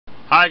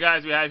Alright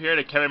guys, we have here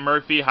the Kevin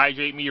Murphy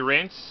Hydrate Me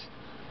Rinse.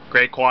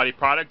 Great quality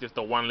product. It's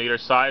the 1 liter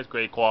size.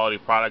 Great quality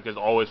product is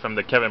always from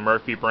the Kevin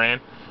Murphy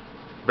brand.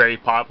 Very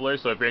popular.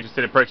 So if you're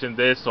interested in purchasing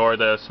this or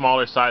the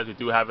smaller size, we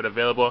do have it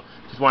available.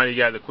 Just wanted to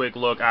get a quick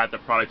look at the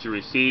product you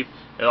receive.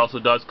 It also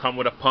does come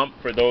with a pump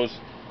for those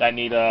that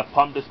need a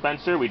pump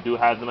dispenser. We do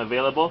have them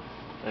available.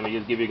 Let me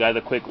just give you guys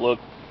a quick look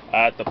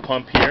at the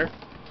pump here.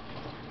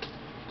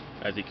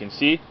 As you can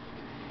see,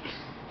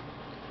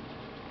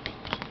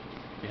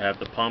 you have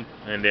the pump,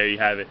 and there you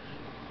have it.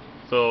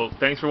 So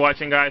thanks for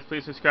watching, guys.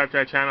 Please subscribe to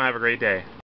our channel. Have a great day.